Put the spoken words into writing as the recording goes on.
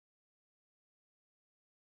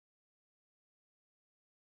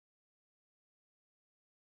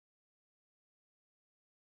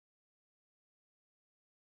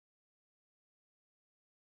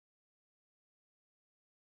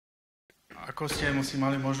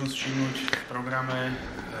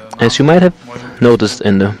As you might have noticed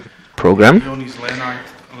in the program,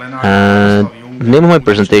 the name of my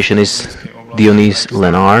presentation is Dionýz,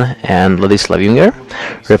 Lenárd and Ladislav Junger,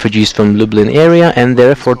 refugees from Lublin area and their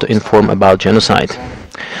effort to inform about genocide.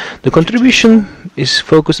 The contribution is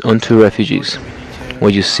focused on two refugees.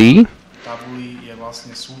 What you see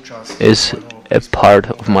is a part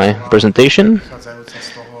of my presentation,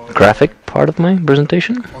 graphic part of my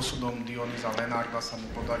presentation.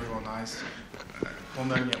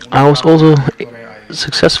 I was also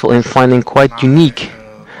successful in finding quite unique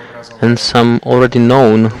and some already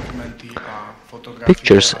known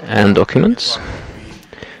pictures and documents.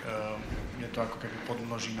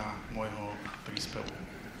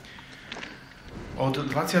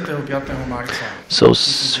 So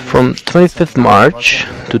from 25th March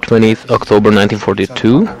to 20th October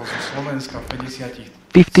 1942,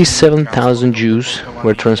 57,000 Jews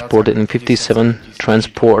were transported in 57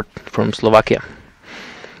 transport from Slovakia.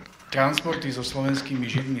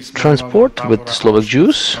 Transport with Slovak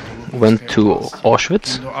Jews went to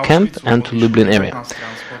Auschwitz camp and to Lublin area.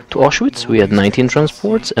 To Auschwitz we had 19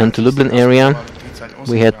 transports and to Lublin area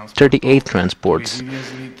we had 38 transports,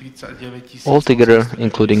 altogether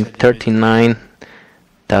including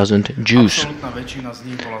 39,000 Jews.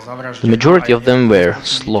 The majority of them were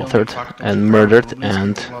slaughtered and murdered,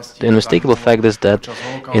 and the unmistakable fact is that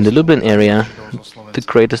in the Lublin area the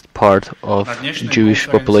greatest part of Jewish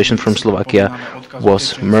population from Slovakia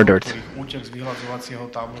was murdered.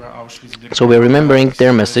 So we are remembering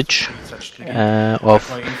their message of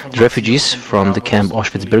the refugees from the camp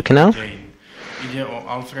Auschwitz-Birkenau.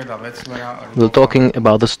 We're talking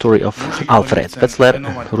about the story of Alfred Wetzler and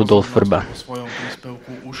Rudolf Vrba.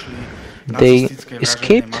 They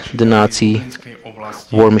escaped the Nazi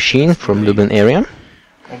war machine from Lublin area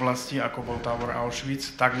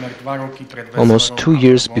almost 2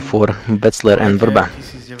 years before Wetzler and Vrba,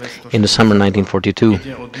 in the summer 1942.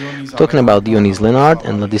 Talking about Dionýz, Lenárd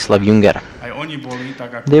and Ladislav Junger.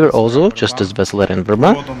 They were also, just as Wetzler and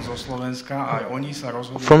Vrba,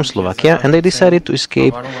 from Slovakia, and they decided to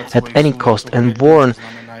escape at any cost and warn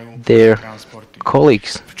their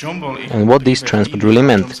colleagues and what these transport really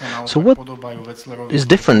meant. So what is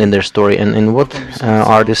different in their story, and what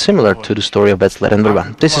are they similar to the story of Wetzler and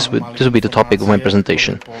Vrba? This will be the topic of my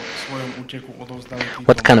presentation.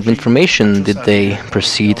 What kind of information did they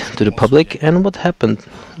proceed to the public, and what happened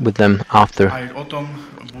with them after?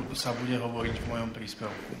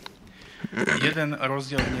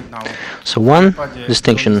 So one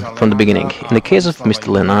distinction from the beginning. In the case of Mr.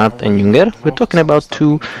 Lenárd and Junger, we're talking about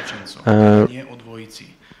two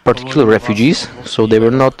particular refugees, so they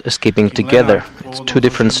were not escaping together. It's two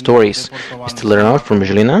different stories. Mr. Lenárd from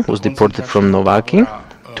Žilina was deported from Nováky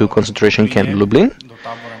to concentration camp Lublin.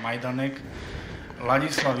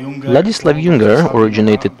 Ladislav Junger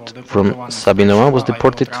originated from Sabinova, was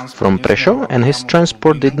deported from Prešov, and his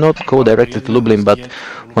transport did not go directly to Lublin, but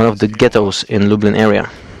one of the ghettos in Lublin area.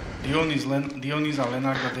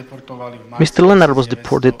 Mr. Lenárd was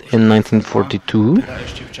deported in 1942,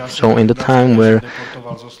 so in the time where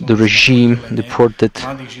the regime deported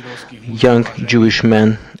young Jewish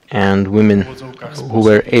men and women who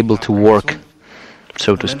were able to work,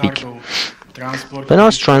 so to speak.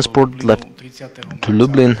 Lenárd transport left to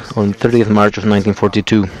Lublin on 30th March of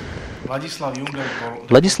 1942.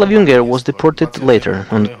 Ladislav Junger was deported later,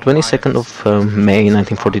 on the 22nd of May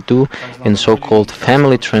 1942, in so-called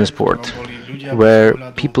family transport, where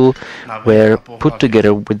people were put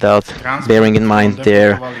together without bearing in mind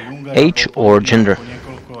their age or gender.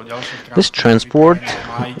 This transport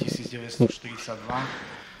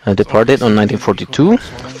departed on 1942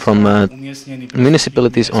 from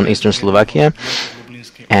municipalities on eastern Slovakia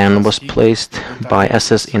and was placed by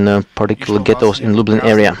SS in particular ghettos in Lublin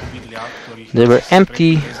area. There were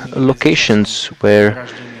empty locations where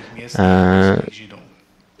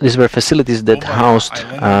these were facilities that housed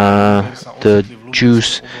the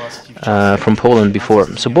Jews from Poland before.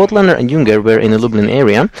 So both Lenárd and Junger were in the Lublin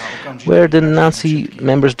area, where the Nazi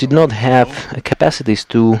members did not have capacities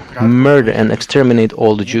to murder and exterminate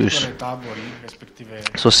all the Jews.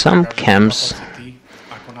 So some camps,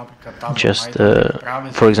 just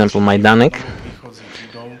for example Majdanek,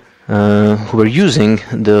 who were using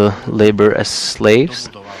the labor as slaves,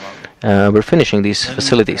 were finishing these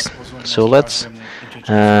facilities. So let's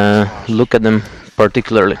look at them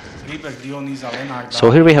particularly.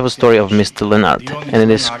 So here we have a story of Mr. Lenárd, and it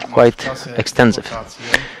is quite extensive.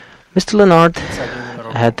 Mr. Lenárd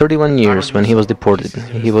had 31 years when he was deported.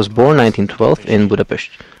 He was born 1912 in Budapest.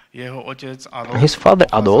 His father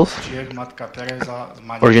Adolf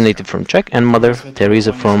originated from Czech and mother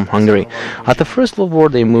Teresa from Hungary. After the First World War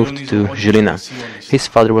they moved to Žilina. His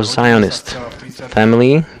father was Zionist. The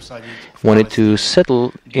family wanted to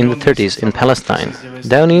settle in the 30s in Palestine.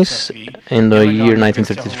 Dionýz, in the year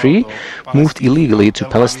 1933, moved illegally to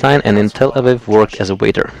Palestine and in Tel Aviv worked as a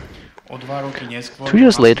waiter. 2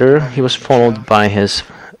 years later, he was followed by his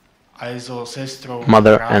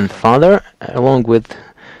mother and father, along with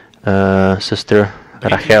sister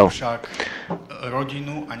Rachel.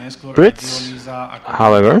 Brits,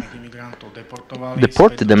 however,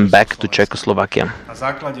 deported them back to Czechoslovakia.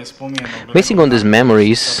 Basing on these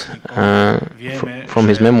memories from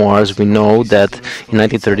his memoirs, we know that in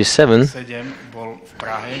 1937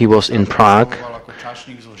 he was in Prague,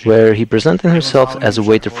 where he presented himself as a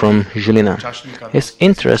waiter from Žilina. His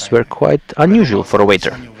interests were quite unusual for a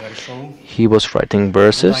waiter. He was writing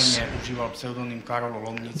verses,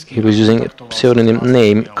 he was using a pseudonym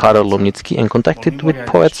name Karol Lomnický and contacted with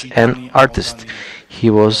poets and artists. He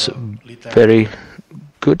was very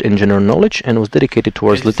good in general knowledge and was dedicated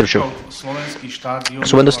towards literature.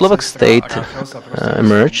 So when the Slovak state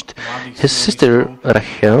emerged, his sister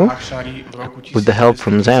Rachel, with the help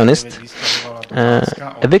from Zionists,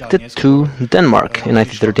 evicted to Denmark in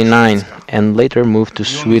 1939 and later moved to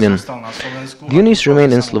Sweden. Dionýz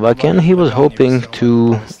remained in Slovakia and he was hoping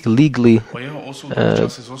to illegally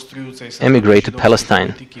emigrate to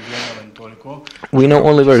Palestine. We know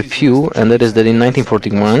only very few, and that is that in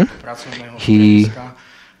 1941 he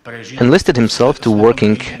enlisted himself to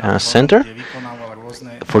working center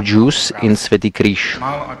for Jews in Svätý Kríž.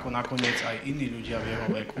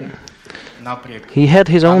 He had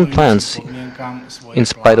his own plans. In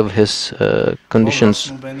spite of his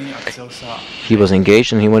conditions, he was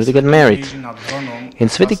engaged and he wanted to get married. In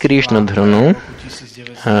Svätý Kríž nad Hronou,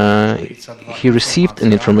 he received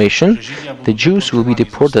an information the Jews will be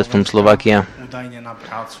deported from Slovakia.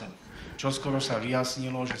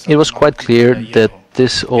 It was quite clear that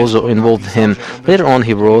this also involved him. Later on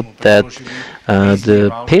he wrote that the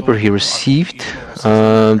paper he received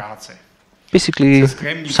basically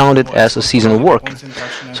sounded as a seasonal work.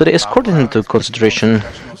 So they escorted him to a concentration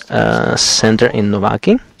center in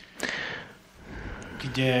Nováky,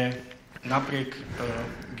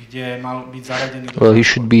 well, he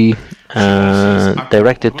should be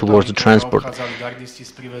directed towards the transport.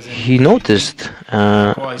 He noticed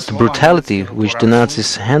the brutality which the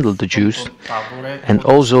Nazis handled the Jews, and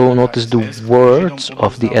also noticed the words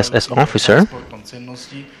of the SS officer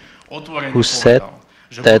who said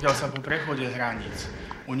that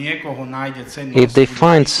if they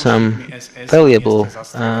find some valuable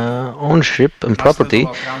ownership and property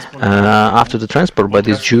after the transport by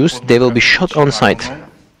these Jews, they will be shot on sight.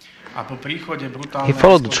 He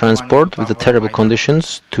followed the transport with the terrible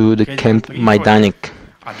conditions to the camp Majdanek.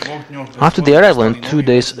 After the arrival and 2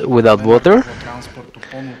 days without water,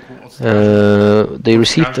 they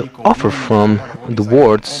received an offer from the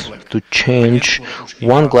wards to change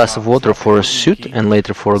 1 glass of water for a suit and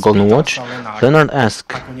later for a golden watch. Lenárd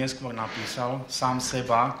asked,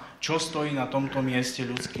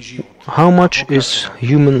 "How much is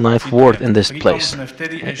human life worth in this place?"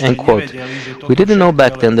 End quote. We didn't know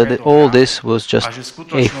back then that all this was just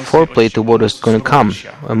a foreplay to what was going to come,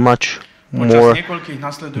 a much more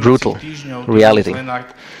brutal reality.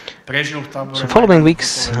 So following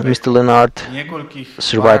weeks, Mr. Lenárd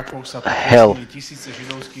survived hell.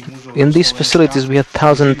 In these facilities we had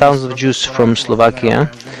thousands and thousands of Jews from Slovakia.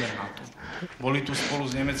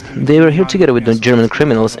 They were here together with the German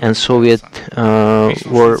criminals and Soviet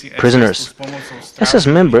war prisoners. SS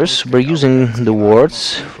members were using the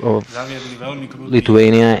wards of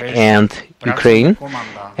Lithuania and Ukraine,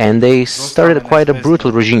 and they started quite a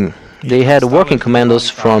brutal regime. They had working commandos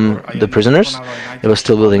from the prisoners. They were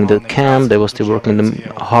still building the camp. They were still working the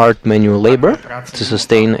hard manual labor to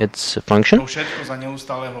sustain its function.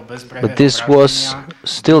 But this was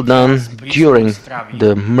still done during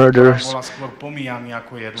the murders,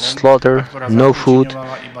 slaughter, no food,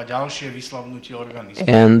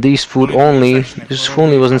 and this food only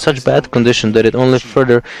was in such bad condition that it only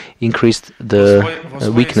further increased the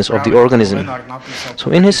weakness of the organism. So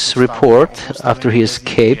in his report, after he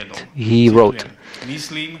escaped, he wrote,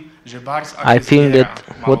 "I think that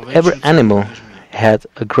whatever animal had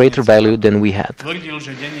a greater value than we had."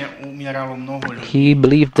 He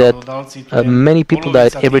believed that many people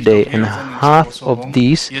died every day, and half of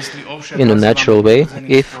these in a natural way,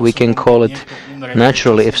 if we can call it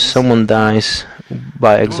naturally, if someone dies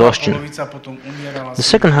by exhaustion. The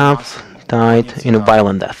second half died in a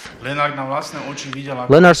violent death.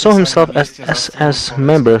 Lenárd saw himself as SS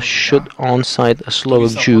member shot on sight a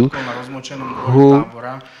Slovak Jew who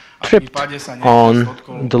tripped on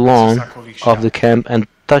the lawn of the camp and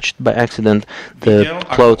touched by accident the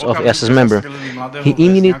clothes of SS member. He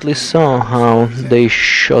immediately saw how they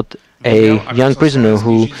shot a young prisoner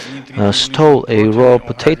who stole a raw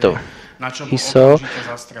potato. He saw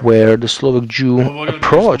where the Slovak Jew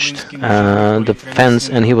approached the fence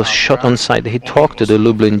and he was shot on sight. He talked to the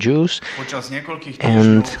Lublin Jews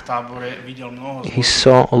and he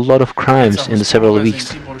saw a lot of crimes in the several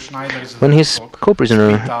weeks. When his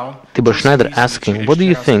co-prisoner Tibor Schneider asked him, "What do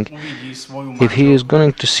you think if he is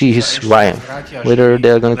going to see his wife, whether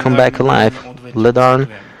they are going to come back alive?" Lenárd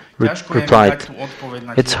replied,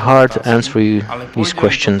 "It's hard to answer you these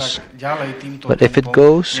questions, but if it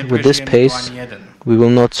goes with this pace, we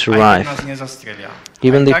will not survive.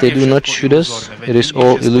 Even if they do not shoot us, it is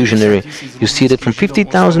all illusionary. You see that from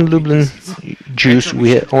 50,000 Lublin Jews,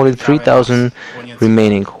 we have only 3,000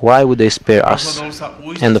 remaining. Why would they spare us?"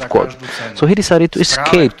 End of quote. So he decided to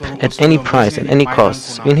escape at any price, at any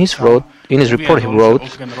cost. In his report, he wrote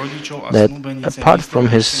that apart from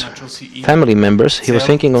his family members, he was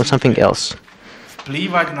thinking of something else.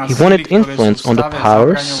 He wanted influence on the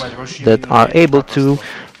powers that are able to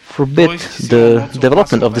forbid the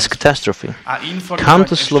development of this catastrophe. Come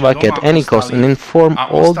to Slovakia at any cost and inform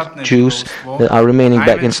all Jews that are remaining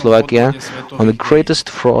back in Slovakia on the greatest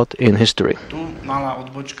fraud in history.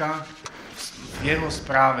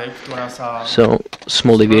 So,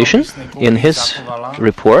 small deviation. In his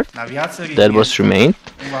report that was remained,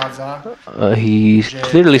 he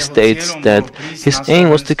clearly states that his aim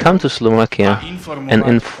was to come to Slovakia and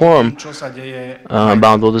inform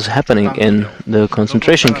about what was happening in the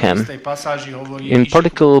concentration camp. In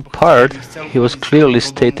particular part, he was clearly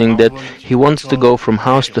stating that he wants to go from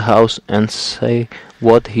house to house and say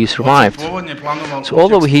what he survived. So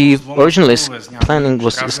although he originally planning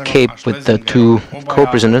was to escape with the two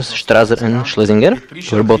co-prisoners, Strasser and Schlesinger,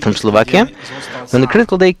 who were both from Slovakia, when the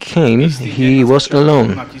critical day came, he was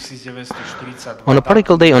alone. On a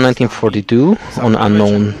particular day on 1942, on an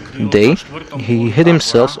unknown day, he hid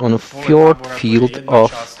himself on a fjord field of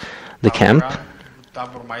the camp,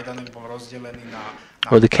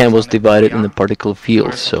 where the camp was divided in the particular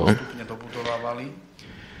fields. So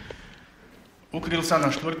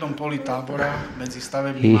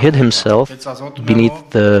he hid himself beneath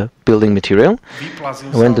the building material.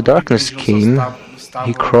 When the darkness came,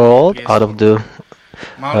 he crawled out of the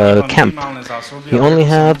camp. He only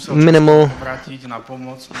had minimal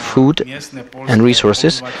food and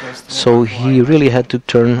resources, so he really had to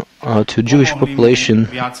turn to Jewish population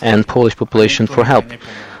and Polish population for help.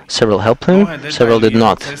 Several helped him, several did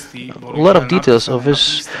not. A lot of details of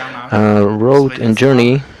his road and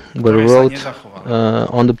journey were wrote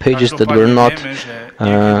on the pages that were not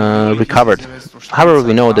recovered. However,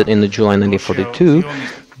 we know that in the July 1942,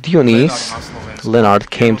 Dionýz Lenárd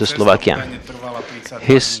came to Slovakia.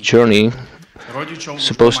 His journey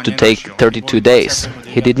supposed to take 32 days.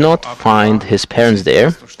 He did not find his parents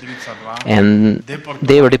there, and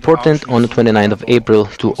they were deported on the 29th of April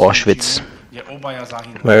to Auschwitz,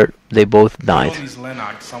 where they both died.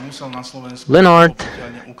 Lenárd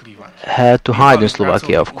had to hide in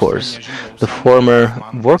Slovakia, of course. The former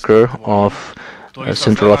worker of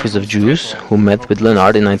Central Office of Jews, who met with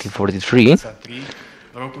Lenárd in 1943,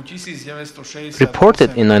 reported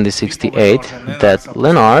in 1968 that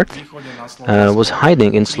Lenárd was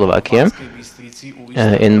hiding in Slovakia,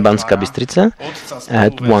 in Banská Bystrica,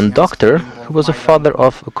 at one doctor who was a father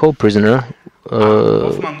of a co-prisoner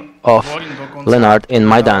of Lenárd in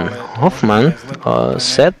Maidan. Hoffman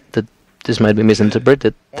said that this might be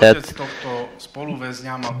misinterpreted, that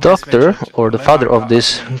the doctor or the father of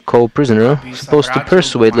this co-prisoner was supposed to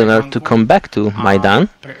persuade Lenárd to come back to Maidan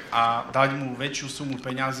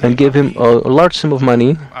and give him a large sum of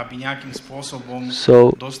money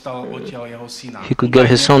so he could get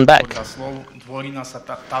his son back.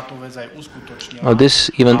 This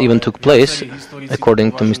event even took place,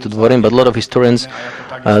 according to Mr. Dvorin, but a lot of historians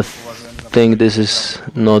think this is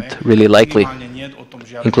not really likely,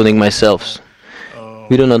 including myself.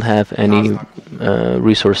 We do not have any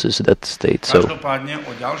resources that state so.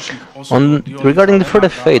 Regarding the further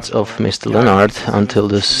fates of Mr. Lenárd until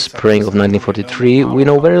the spring of 1943, we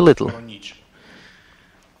know very little.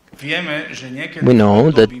 We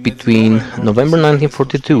know that between November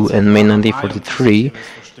 1942 and May 1943,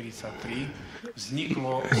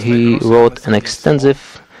 he wrote an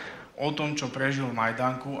extensive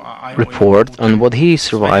report on what he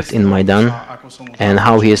survived in Maidan and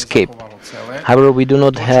how he escaped. However, we do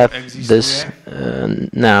not have this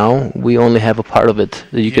now. We only have a part of it.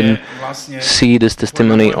 You can see this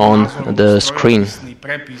testimony on the screen.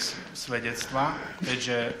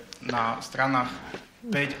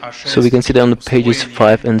 So we can see that on the pages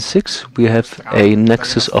 5 and 6 we have a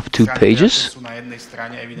nexus of 2 pages.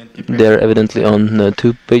 They're evidently on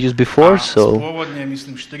 2 pages before, so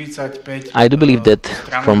I do believe that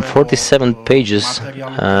from 47 pages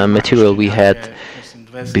material we had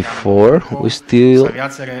before, we still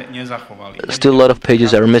a lot of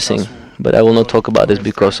pages are missing, but I will not talk about this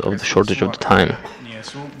because of the shortage of the time.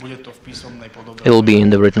 It will be in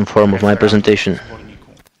the written form of my presentation.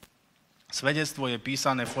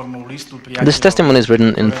 This testimony is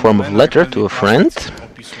written in form of letter to a friend,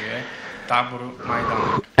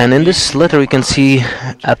 and in this letter you can see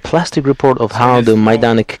a plastic report of how the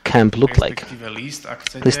Maidanic camp looked like.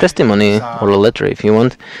 This testimony, or a letter if you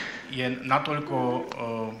want,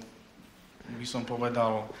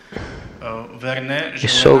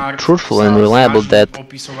 is so truthful and reliable that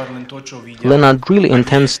Lenárd really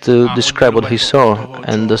intends to describe what he saw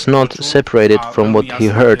and does not separate it from what he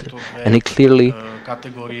heard, and he clearly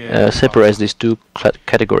separates these 2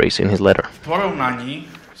 categories in his letter.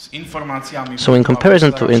 So in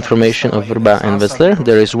comparison to information of Vrba and Wetzler,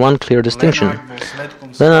 there is one clear distinction.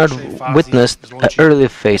 Lenárd witnessed an early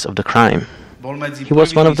phase of the crime. He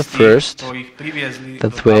was one of the first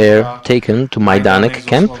that were taken to Maidanic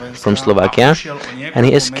camp from Slovakia, and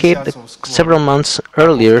he escaped several months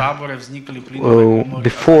earlier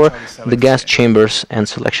before the gas chambers and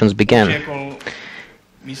selections began.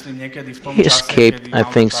 He escaped, I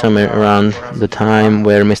think, somewhere around the time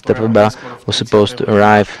where Mr. Vrba was supposed to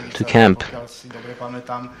arrive to camp.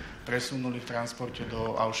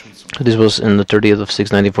 This was in the 30th of 6,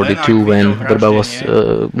 1942, when Vrba was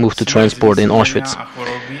moved to transport in Auschwitz.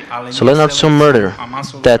 So Lenárd saw murder,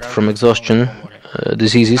 death from exhaustion,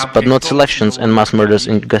 diseases, but not selections and mass murders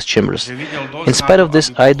in gas chambers. In spite of this,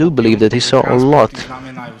 I do believe that he saw a lot,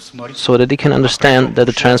 so that he can understand that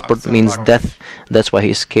the transport means death. That's why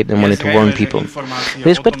he escaped and wanted to warn people. It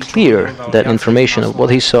is quite clear that information of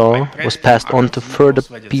what he saw was passed on to further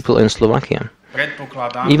people in Slovakia,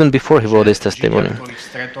 even before he wrote his testimony.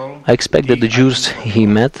 I expect that the Jews he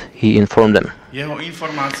met, he informed them.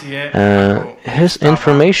 His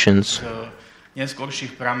informations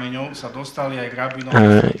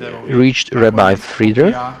reached Rabbi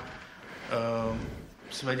Frieder,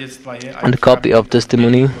 and a copy of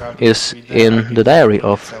testimony is in the diary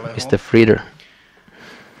of Mr. Frieder.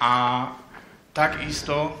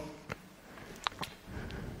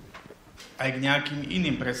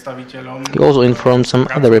 He also informed some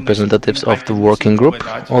other representatives of the working group,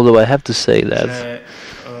 although I have to say that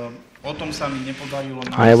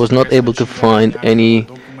I was not able to find any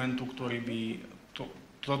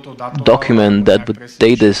document that would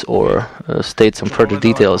date this or state some further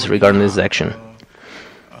details regarding this action.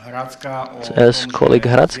 So as colleague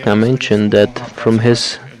Hradska mentioned, that from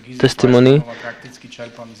his testimony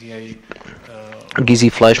Gizi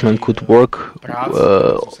Fleischmann could work,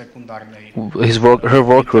 her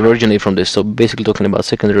work originated from this, so basically talking about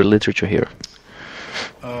secondary literature here.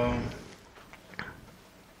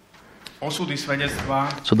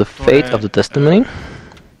 So the fate of the testimony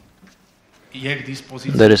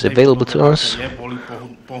that is available to us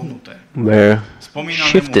were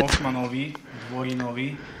shifted.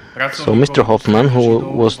 So Mr. Hoffman, who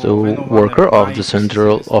was the worker of the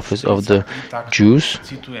Central Office of the Jews,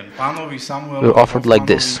 were offered like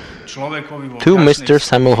this: to Mr.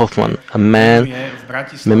 Samuel Hoffman, a man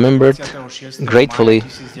remembered gratefully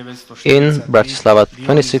in Bratislava,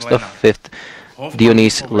 26th of 5th,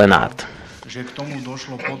 Dionýz Lenárd.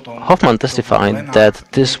 Hoffman testified that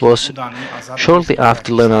this was shortly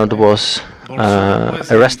after Lenárd was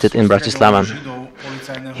arrested in Bratislava.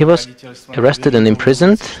 He was arrested and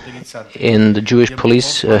imprisoned in the Jewish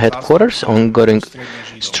police headquarters on Göring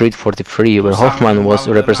Street 43, where Hoffman was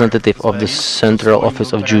a representative of the Central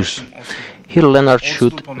Office of Jews. Here Lenárd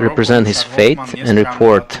should represent his faith and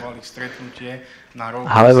report.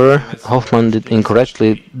 However, Hoffman did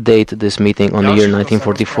incorrectly date this meeting on the year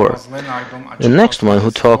 1944. The next one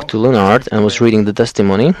who talked to Lenárd and was reading the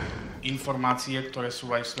testimony,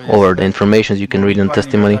 or the information you can read in the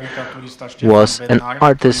testimony, was an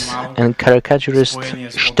artist and caricaturist,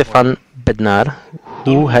 Stefan Bednar,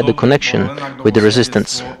 who had a connection with the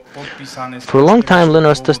resistance. For a long time,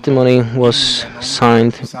 Lenárd's testimony was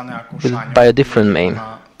signed by a different name,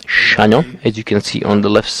 Šaňo, as you can see on the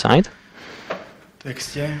left side.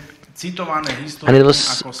 and it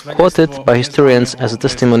was quoted by historians as a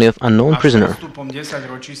testimony of unknown prisoner.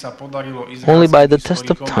 Only by the test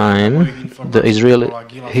of time, the Israeli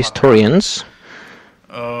historians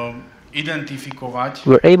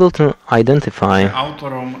were able to identify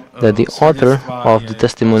that the author of the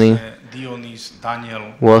testimony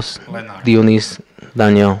was Dionýz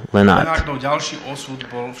Daniel Lenárd.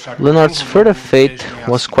 Lenard's further fate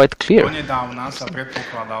was quite clear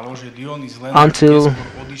until a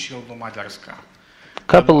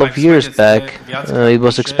couple of years back. It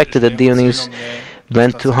was expected that Dionýz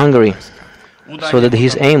went to Hungary, so that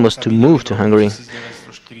his aim was to move to Hungary.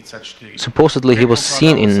 Supposedly he was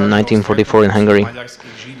seen in 1944 in Hungary.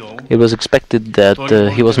 It was expected that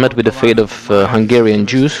he was met with the fate of Hungarian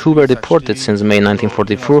Jews who were deported since May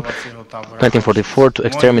 1944 to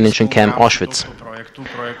extermination camp Auschwitz.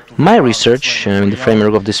 My research in the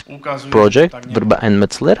framework of this project,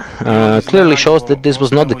 Vrba-Wetzler, clearly shows that this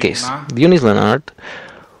was not the case. Dionýz Lenárd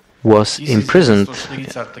was imprisoned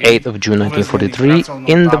 8th of June 1943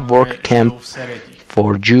 in the work camp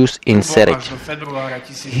for Jews in Sphérique.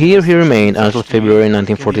 Here he remained until February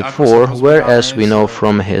 1944, where, as we know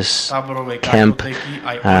from his camp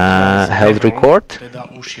health record,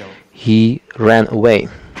 he ran away.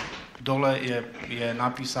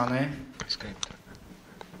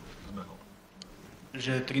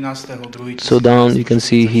 So down you can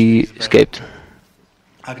see he escaped.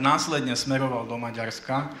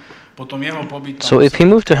 So if he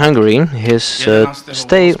moved to Hungary, his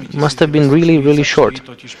stay must have been really short,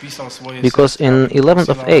 because in 11th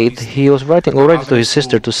of 8th he was writing already to his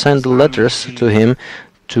sister to send letters to him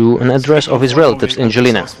to an address of his relatives in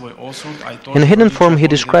Žilina. In a hidden form he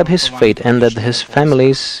described his fate and that his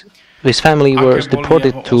family was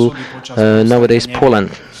deported to nowadays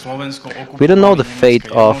Poland. We don't know the fate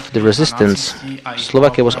of the resistance.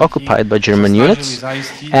 Slovakia was occupied by German units,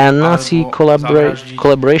 and Nazi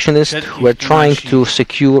collaborationists were trying to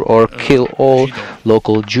secure or kill all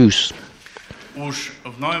local Jews.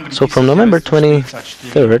 So from November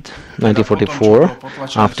 23rd, 1944,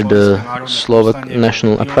 after the Slovak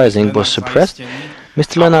national uprising was suppressed,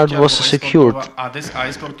 Mr. Lenárd was secured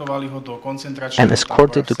and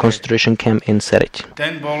escorted to concentration camp in Sphérique.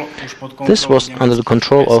 This was under the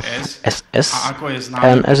control of SS,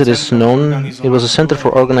 and as it is known, it was a center for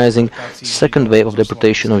organizing second wave of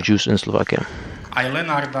deportation of Jews in Slovakia.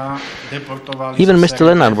 Even Mr.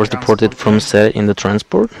 Lenárd was deported from Sphérique in the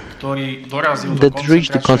transport that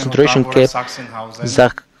reached the concentration camp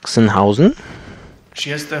Sachsenhausen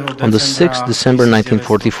on the 6th December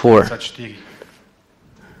 1944.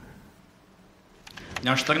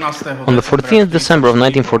 On the 14th December of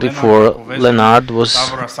 1944, Lenárd was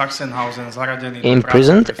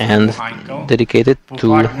imprisoned and dedicated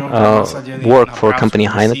to work for company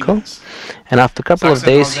Heineken, and after a couple of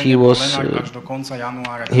days he was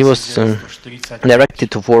directed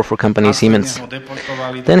to work for company Siemens.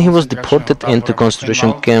 Then he was deported into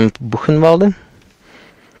concentration camp Buchenwalde,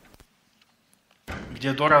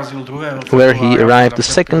 where he arrived the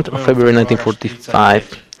 2nd of February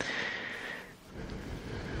 1945.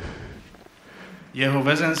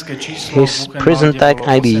 His prison tag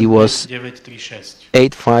ID was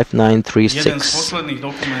 85936.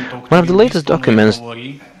 One of the latest documents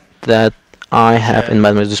that I have in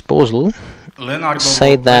my disposal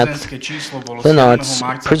say that Lenard's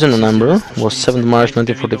prisoner number was 7th March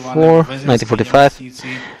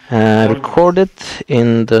 1945, recorded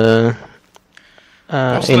in the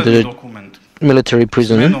military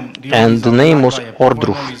prison, and the name was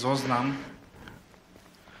Ordruch.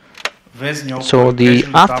 So the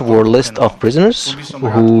afterward list of prisoners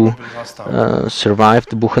who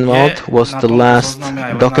survived Buchenwald was the last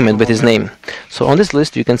document with his name. So on this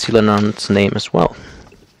list you can see Lenárd's name as well.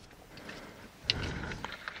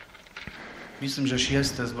 It's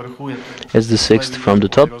the 6th from the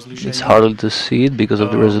top. It's hard to see it because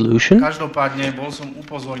of the resolution,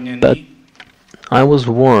 but I was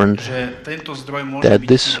warned that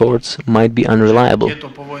this source might be unreliable,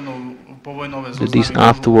 that these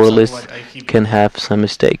afterward lists can have some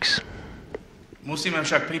mistakes.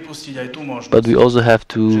 But we also have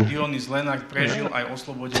to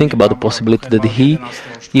think about the possibility that he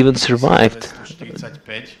even survived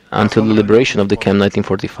until the liberation of the camp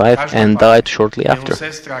 1945 and died shortly after.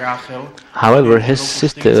 However, his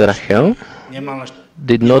sister Rachel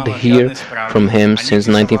did not hear from him since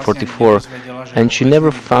 1944, and she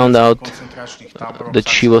never found out that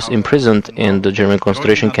she was imprisoned in the German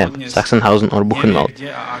concentration camp, Sachsenhausen or Buchenwald.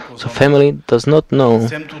 So family does not know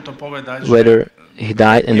whether he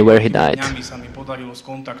died and where he died.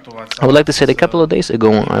 I would like to say that a couple of days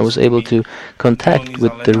ago I was able to contact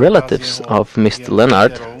with the relatives of Mr.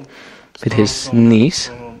 Lenárd, with his niece,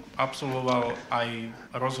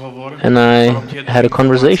 and I had a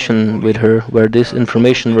conversation with her where this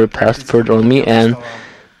information were passed further on me, and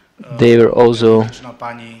they were also,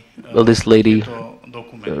 well, this lady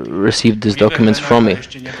received these documents from me.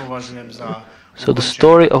 So the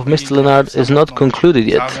story of Mr. Lenárd is not concluded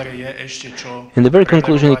yet. In the very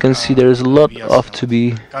conclusion, you can see there is a lot to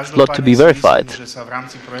be verified.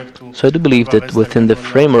 So I do believe that within the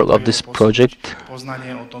framework of this project,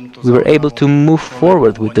 we were able to move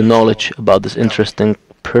forward with the knowledge about this interesting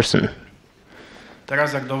person.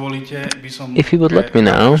 If you would let me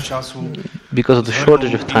now, because of the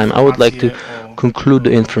shortage of time, I would like to conclude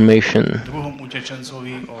the information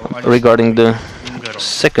regarding the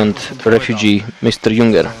second refugee, Mr.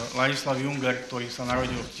 Junger.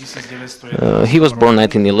 He was born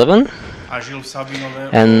 1911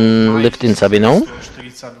 and lived in Sabinov.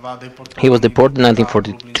 He was deported in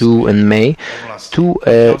 1942 in May to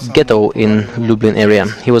a ghetto in Lublin area.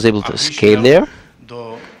 He was able to escape there,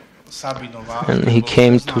 and he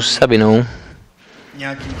came to Sabinov,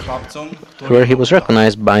 where he was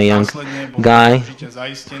recognized by a young guy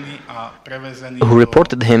who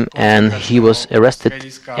reported him, and he was arrested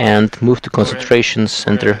and moved to concentration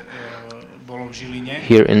center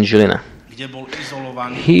here in Žilina.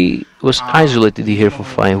 He was isolated here for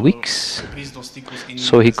 5 weeks,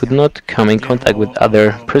 so he could not come in contact with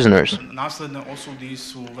other prisoners.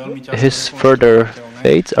 His further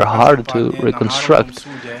fates are hard to reconstruct.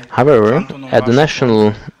 However, at the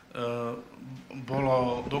national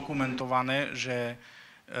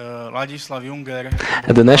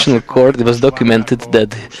court, it was documented that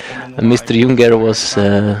Mr. Junger was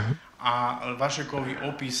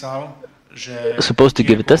supposed to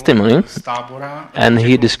give a testimony, and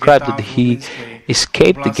he described that he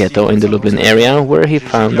escaped the ghetto in the Lublin area, where he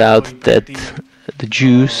found out that the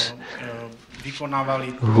Jews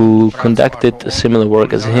who conducted a similar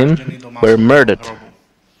work as him were murdered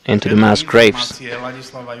into the mass graves.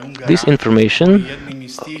 This information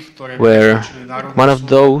were one of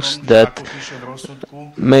those that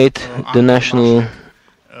made the national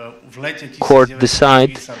court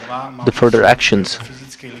decide the further actions.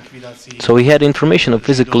 So he had information of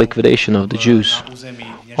physical liquidation of the Jews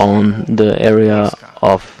on the area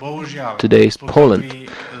of today's Poland.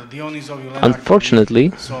 Unfortunately,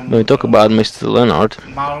 when we talk about Mr. Lenárd,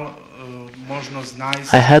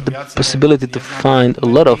 I had the possibility to find a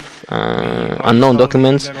lot of unknown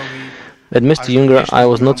documents. With Mr. Junger, I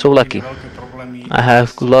was not so lucky. I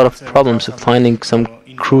have a lot of problems of finding some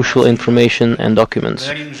crucial information and documents.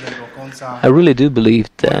 I really do believe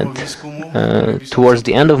that towards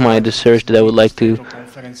the end of my research that I would like to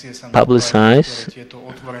publicize,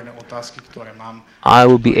 I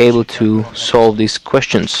will be able to solve these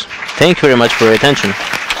questions. Thank you very much for your attention.